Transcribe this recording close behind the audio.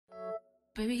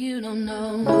Baby, you don't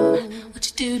know what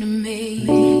you do to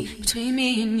me. Between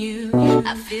me and you,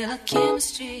 I feel like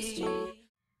chemistry.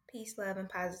 Peace, love, and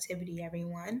positivity,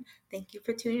 everyone. Thank you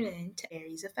for tuning in to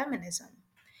Aries of Feminism.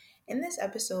 In this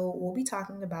episode, we'll be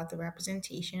talking about the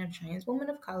representation of trans women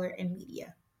of color in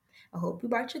media. I hope you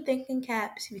brought your thinking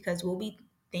caps because we'll be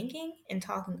thinking and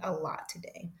talking a lot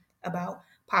today about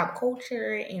pop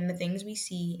culture and the things we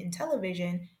see in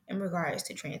television in regards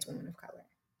to trans women of color.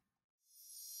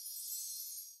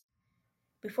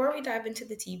 Before we dive into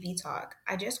the TV talk,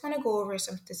 I just want to go over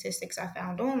some statistics I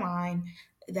found online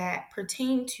that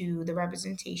pertain to the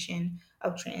representation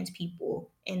of trans people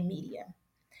in media.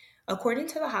 According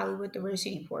to the Hollywood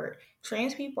Diversity Report,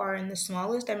 trans people are in the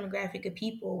smallest demographic of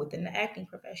people within the acting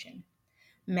profession.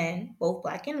 Men, both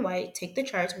black and white, take the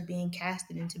charts with being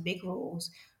casted into big roles,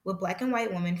 with black and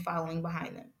white women following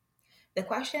behind them. The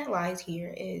question that lies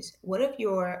here is what if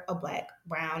you're a black,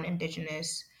 brown,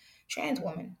 indigenous, trans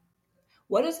woman?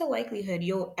 What is the likelihood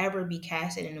you'll ever be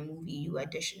casted in a movie you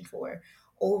auditioned for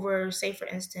over, say, for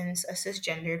instance, a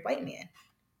cisgendered white man?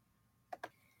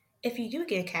 If you do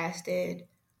get casted,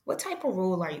 what type of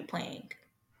role are you playing?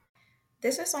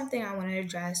 This is something I want to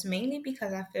address mainly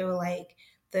because I feel like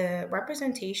the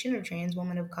representation of trans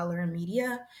women of color in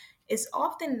media is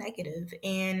often negative.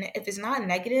 And if it's not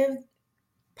negative,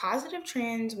 positive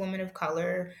trans women of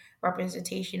color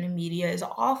representation in media is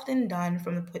often done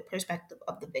from the perspective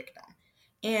of the victim.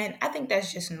 And I think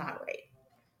that's just not right.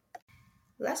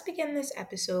 Let's begin this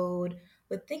episode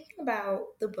with thinking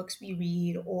about the books we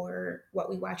read or what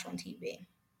we watch on TV.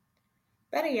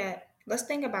 Better yet, let's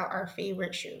think about our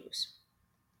favorite shows.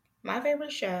 My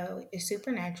favorite show is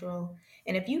Supernatural,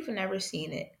 and if you've never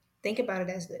seen it, think about it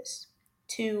as this: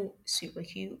 two super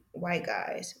cute white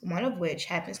guys, one of which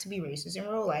happens to be racist in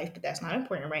real life, but that's not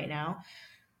important right now.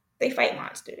 They fight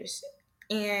monsters.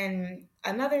 And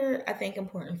another, I think,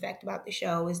 important fact about the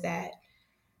show is that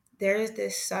there is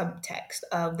this subtext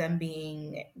of them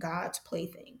being God's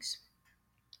playthings.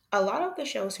 A lot of the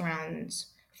show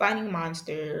surrounds fighting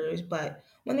monsters, but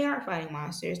when they aren't fighting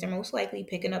monsters, they're most likely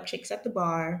picking up chicks at the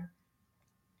bar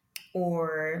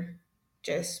or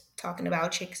just talking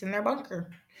about chicks in their bunker.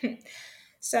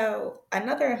 So,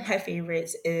 another of my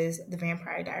favorites is The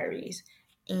Vampire Diaries.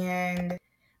 And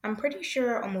I'm pretty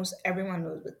sure almost everyone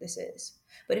knows what this is.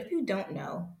 But if you don't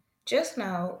know, just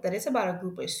know that it's about a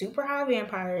group of super high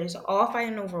vampires all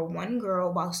fighting over one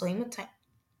girl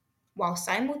while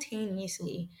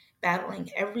simultaneously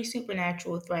battling every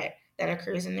supernatural threat that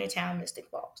occurs in their town, Mystic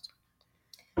Falls.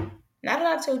 Now that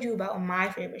I've told you about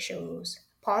my favorite shows,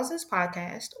 pause this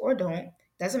podcast or don't,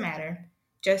 doesn't matter.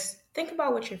 Just think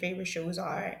about what your favorite shows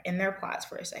are and their plots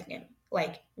for a second.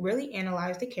 Like, really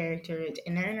analyze the characters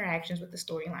and their interactions with the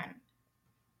storyline.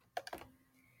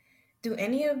 Do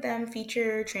any of them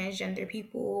feature transgender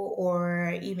people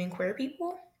or even queer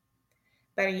people?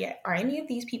 Better yet, are any of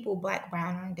these people black,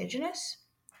 brown, or indigenous?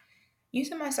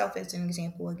 Using myself as an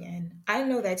example again, I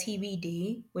know that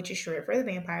TVD, which is short for the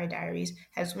Vampire Diaries,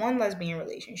 has one lesbian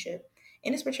relationship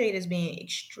and is portrayed as being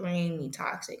extremely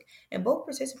toxic, and both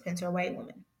participants are white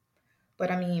women.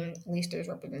 But I mean, at least there's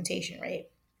representation, right?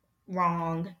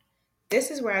 Wrong. This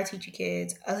is where I teach you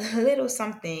kids a little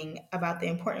something about the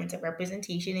importance of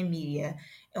representation in media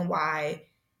and why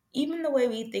even the way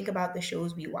we think about the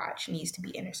shows we watch needs to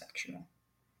be intersectional.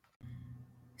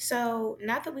 So,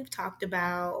 now that we've talked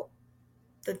about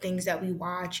the things that we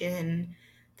watch and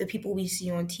the people we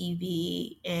see on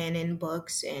TV and in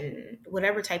books and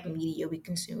whatever type of media we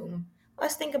consume,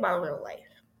 let's think about real life.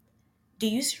 Do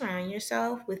you surround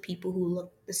yourself with people who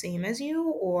look the same as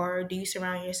you, or do you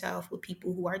surround yourself with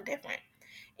people who are different?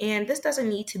 And this doesn't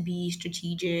need to be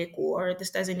strategic, or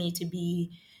this doesn't need to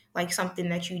be like something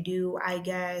that you do, I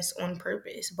guess, on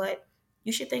purpose, but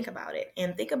you should think about it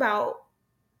and think about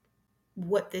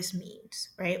what this means,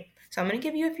 right? So I'm going to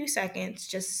give you a few seconds.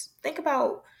 Just think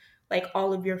about like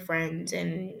all of your friends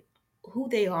and who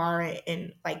they are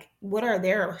and like what are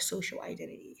their social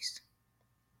identities.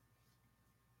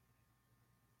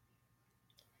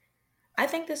 I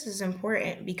think this is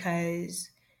important because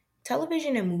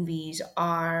television and movies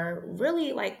are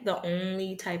really like the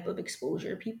only type of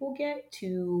exposure people get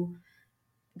to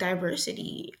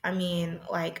diversity. I mean,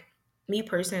 like me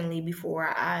personally,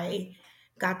 before I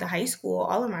got to high school,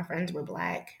 all of my friends were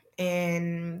black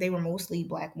and they were mostly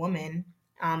black women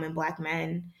and black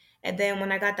men. And then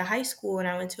when I got to high school and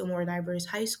I went to a more diverse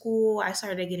high school, I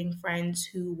started getting friends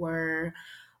who were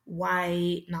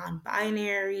white, non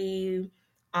binary,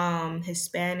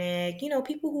 Hispanic,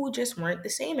 people who just weren't the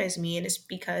same as me. And it's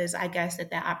because I guess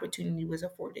that opportunity was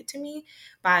afforded to me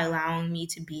by allowing me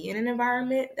to be in an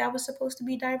environment that was supposed to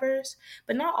be diverse.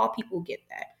 But not all people get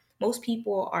that. Most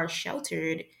people are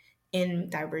sheltered in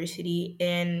diversity.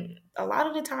 And a lot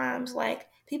of the times, like,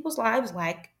 people's lives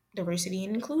lack diversity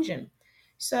and inclusion.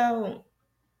 So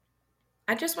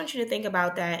I just want you to think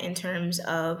about that in terms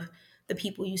of the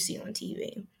people you see on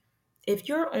TV. If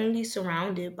you're only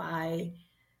surrounded by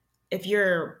if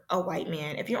you're a white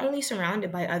man, if you're only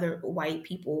surrounded by other white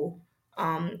people,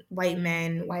 white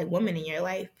men, white women in your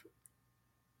life,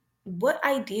 what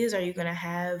ideas are you going to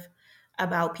have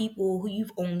about people who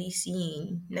you've only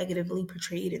seen negatively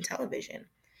portrayed in television?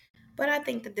 But I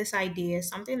think that this idea is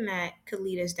something that could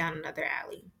lead us down another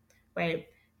alley, right?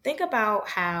 Think about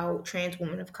how trans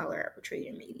women of color are portrayed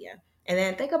in media, and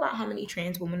then think about how many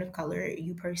trans women of color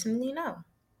you personally know.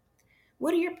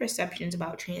 What are your perceptions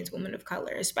about trans women of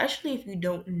color, especially if you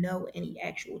don't know any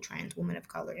actual trans women of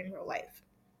color in real life?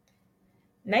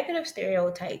 Negative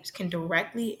stereotypes can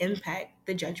directly impact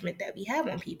the judgment that we have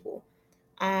on people.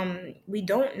 We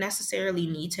don't necessarily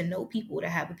need to know people to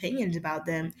have opinions about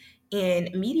them,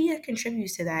 and media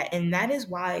contributes to that. And that is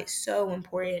why it's so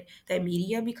important that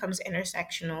media becomes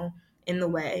intersectional in the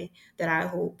way that I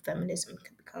hope feminism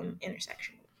can become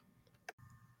intersectional.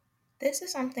 This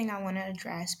is something I want to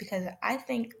address because I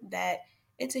think that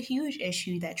it's a huge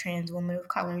issue that trans women of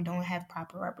color don't have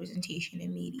proper representation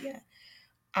in media.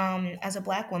 As a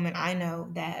black woman, I know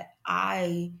that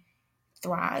I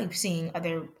thrive seeing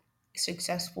other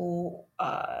successful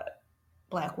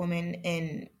black women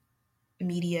in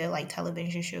media, like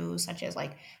television shows such as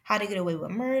like How to Get Away with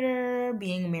Murder,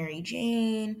 Being Mary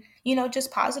Jane,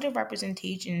 just positive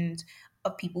representations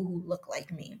of people who look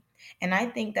like me. And I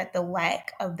think that the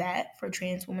lack of that for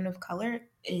trans women of color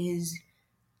is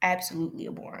absolutely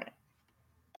abhorrent.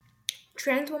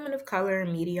 Trans women of color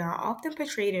in media are often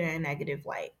portrayed in a negative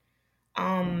light.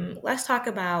 Let's talk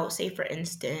about, say, for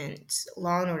instance,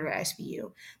 Law and Order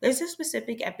SVU. There's a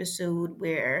specific episode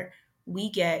where we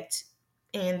get,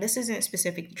 and this isn't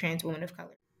specific to trans women of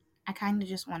color. I kind of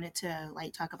just wanted to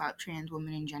like talk about trans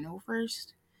women in general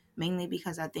first, mainly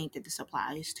because I think that this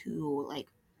applies to like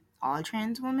all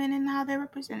trans women and how they're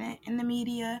represented in the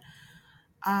media.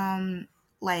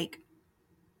 Like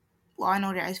Law and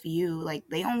Order SVU, like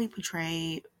they only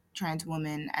portray trans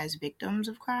women as victims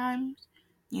of crimes,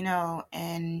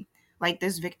 and like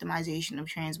this victimization of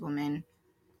trans women,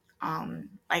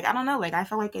 like I don't know, like I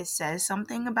feel like it says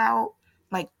something about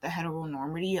like the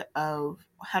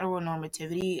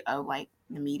heteronormativity of like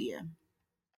the media.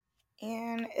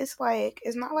 And it's like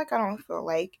it's not like I don't feel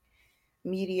like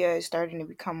media is starting to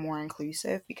become more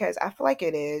inclusive, because I feel like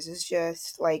it is. It's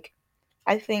just like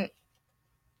I think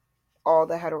all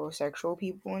the heterosexual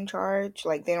people in charge,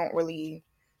 like they don't really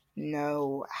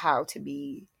know how to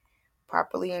be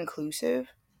properly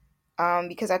inclusive.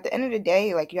 Because at the end of the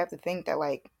day, like you have to think that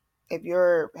like if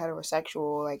you're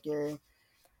heterosexual, like you're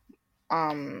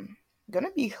um gonna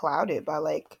be clouded by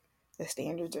like the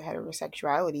standards of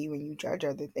heterosexuality when you judge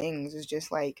other things. It's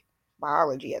just like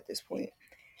biology at this point.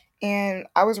 And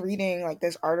I was reading like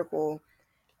this article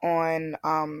on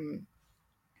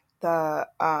the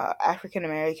African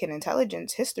American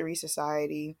Intelligence History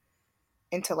Society,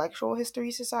 Intellectual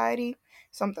History Society,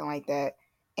 something like that.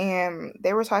 And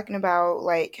they were talking about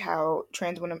like how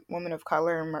trans women of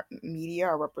color in media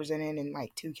are represented in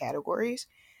like two categories.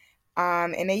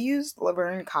 And they used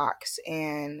Laverne Cox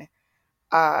and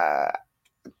I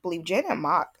believe Janet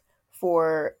Mock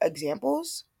for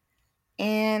examples.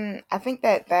 And I think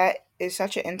that that is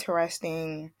such an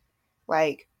interesting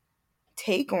like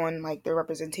take on like the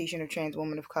representation of trans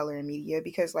women of color in media,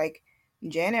 because like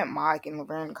Janet Mock and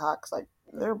Laverne Cox, like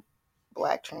they're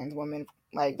black trans women,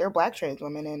 like they're black trans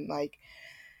women, and like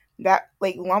that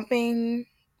like lumping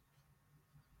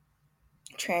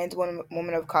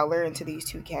women of color into these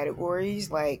two categories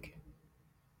like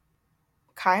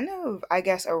kind of I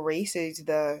guess erases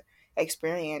the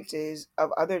experiences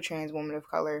of other trans women of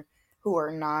color who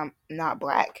are not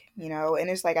black, and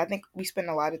it's like I think we spend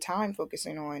a lot of time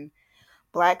focusing on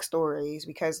black stories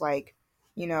because like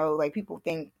like people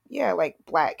think yeah like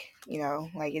black,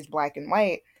 like it's black and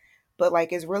white, but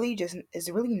like it's really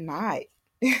not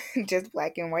just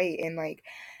black and white. And like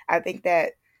I think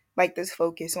that like this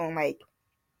focus on like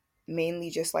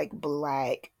mainly just like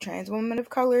black trans women of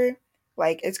color,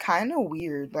 like it's kind of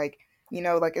weird, like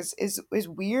like it's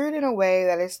weird in a way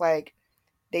that it's like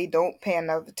they don't pay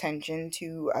enough attention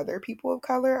to other people of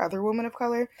color, other women of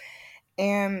color.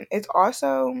 And it's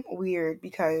also weird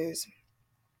because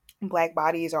black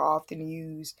bodies are often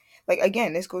used, like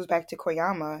again this goes back to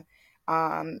Koyama,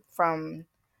 from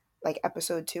like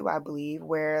episode 2, I believe,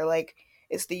 where like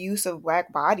it's the use of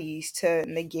black bodies to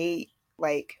negate,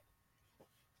 like,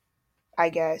 I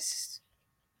guess,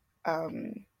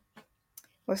 um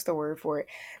what's the word for it,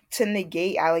 to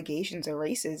negate allegations of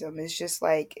racism. It's just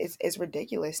like it's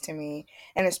ridiculous to me,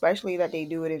 and especially that they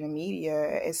do it in the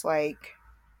media. It's like,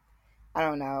 I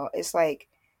don't know, it's like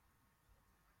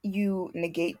you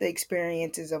negate the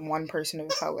experiences of one person of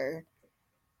color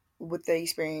with the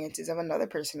experiences of another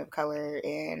person of color,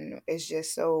 and it's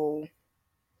just so,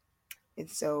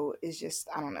 it's just,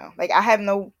 I don't know, like I have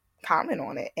no comment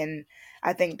on it. And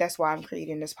I think that's why I'm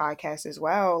creating this podcast as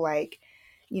well. Like,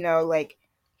 like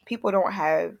people don't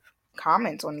have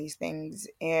comments on these things,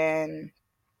 and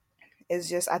it's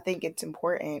just, I think it's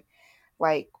important.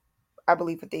 Like, I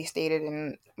believe what they stated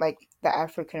in like the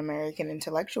African American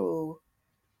Intellectual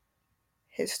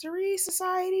History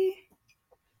Society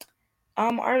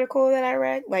article that I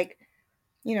read. Like,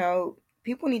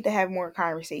 people need to have more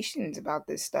conversations about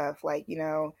this stuff. Like,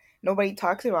 nobody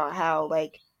talks about how,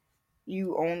 like,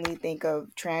 you only think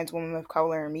of trans women of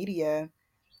color in media,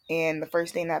 and the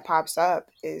first thing that pops up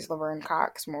is Laverne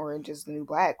Cox from Orange is the New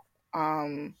Black,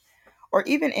 um, or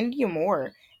even India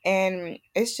Moore. And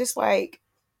it's just like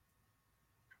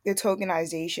the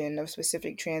tokenization of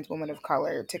specific trans women of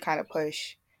color to kind of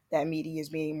push that media is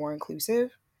being more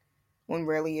inclusive when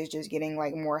really is just getting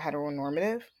like more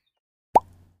heteronormative.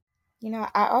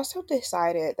 I also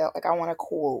decided that like I want to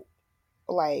quote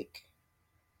like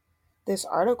this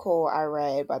article I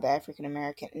read by the African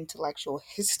American Intellectual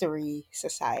History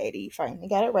Society. Finally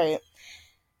got it right.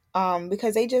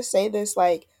 Because they just say this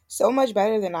like so much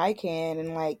better than I can,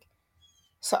 and like,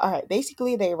 so all right,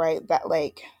 basically they write that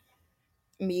like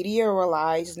media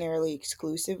relies nearly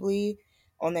exclusively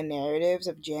on the narratives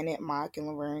of Janet Mock and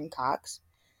Laverne Cox.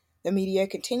 The media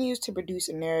continues to produce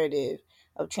a narrative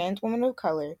of trans women of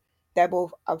color that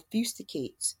both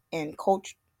obfuscates and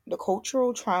the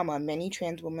cultural trauma many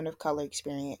trans women of color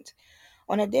experience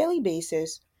on a daily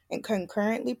basis, and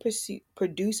concurrently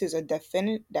produces a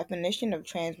definition of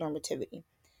transnormativity,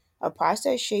 a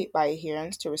process shaped by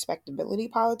adherence to respectability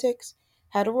politics,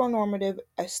 heteronormative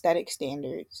aesthetic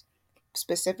standards,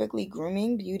 specifically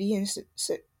grooming, beauty, and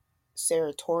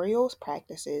sartorial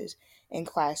practices, and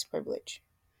class privilege.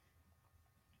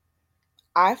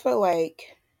 I feel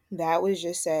like that was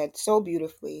just said so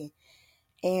beautifully.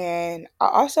 And I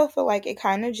also feel like it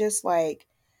kind of just like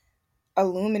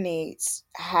illuminates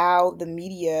how the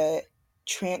media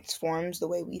transforms the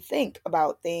way we think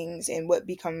about things, and what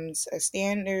becomes a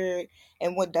standard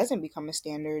and what doesn't become a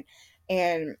standard.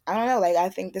 And I don't know, like I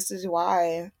think this is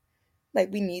why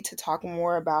like we need to talk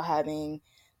more about having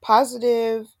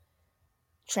positive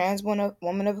trans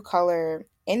women of color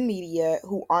in media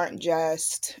who aren't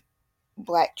just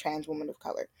black trans women of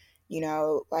color.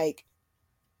 Like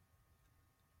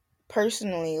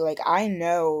personally, like I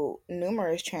know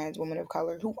numerous trans women of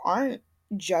color who aren't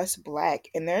just black,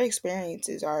 and their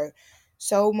experiences are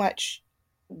so much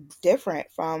different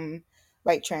from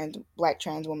like trans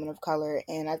women of color.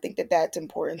 And I think that that's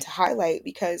important to highlight,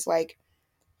 because like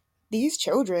these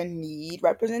children need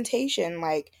representation.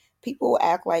 Like, people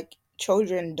act like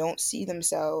children don't see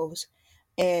themselves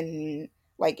in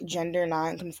like gender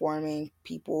non-conforming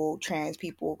people, trans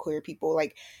people, queer people.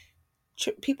 Like,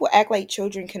 people act like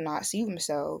children cannot see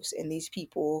themselves in these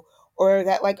people, or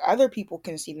that like other people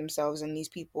can see themselves in these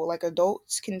people. Like,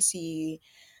 adults can see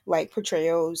like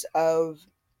portrayals of,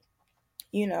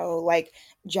 like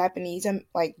Japanese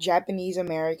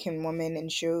American women in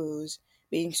shows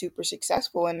being super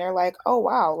successful, and they're like, oh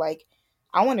wow, like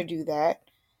I want to do that.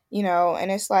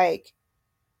 And it's like,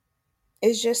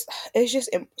 it's just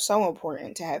so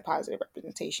important to have positive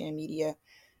representation in media.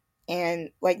 And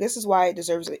like, this is why it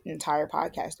deserves an entire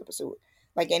podcast episode.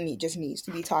 Like, it just needs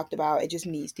to be talked about. It just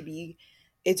needs to be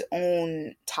its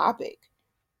own topic.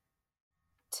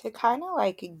 To kind of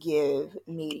like give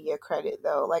media credit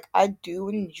though, like I do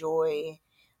enjoy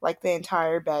like the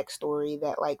entire backstory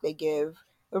that like they give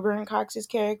Laverne Cox's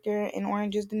character in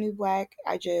Orange is the New Black.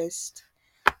 I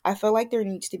feel like there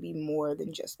needs to be more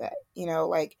than just that,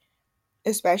 like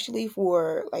especially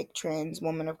for like trans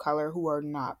women of color who are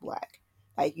not black,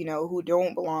 like who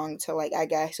don't belong to, like, I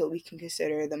guess what we can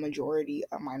consider the majority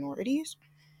of minorities.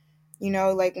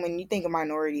 Like when you think of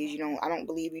minorities, I don't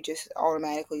believe you just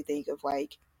automatically think of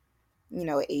like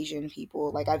Asian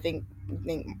people. Like, I think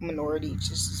minority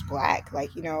just is black. Like,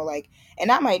 like, and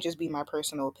that might just be my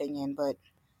personal opinion, but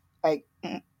like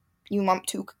you lump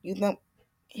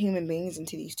human beings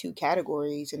into these two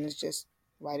categories, and it's just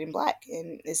white and black,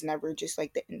 and it's never just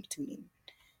like the in between.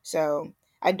 So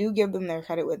I do give them their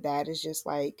credit with that. It's just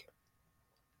like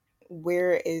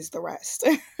where is the rest?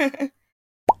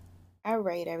 All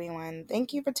right, everyone.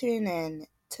 Thank you for tuning in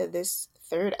to this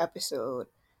third episode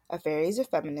of Fairies of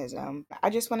Feminism. I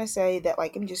just want to say that,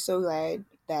 like, I'm just so glad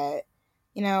that,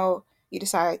 you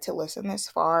decided to listen this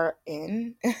far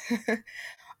in.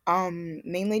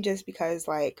 Mainly just because,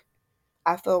 like,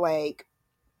 I feel like,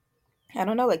 I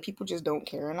don't know, like, people just don't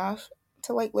care enough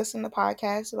to, like, listen to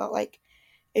podcasts about, like,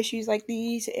 issues like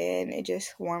these, and it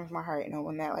just warms my heart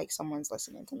knowing that, like, someone's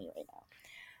listening to me right now.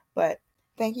 But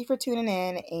thank you for tuning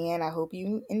in, and I hope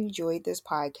you enjoyed this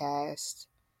podcast.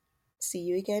 See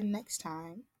you again next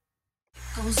time.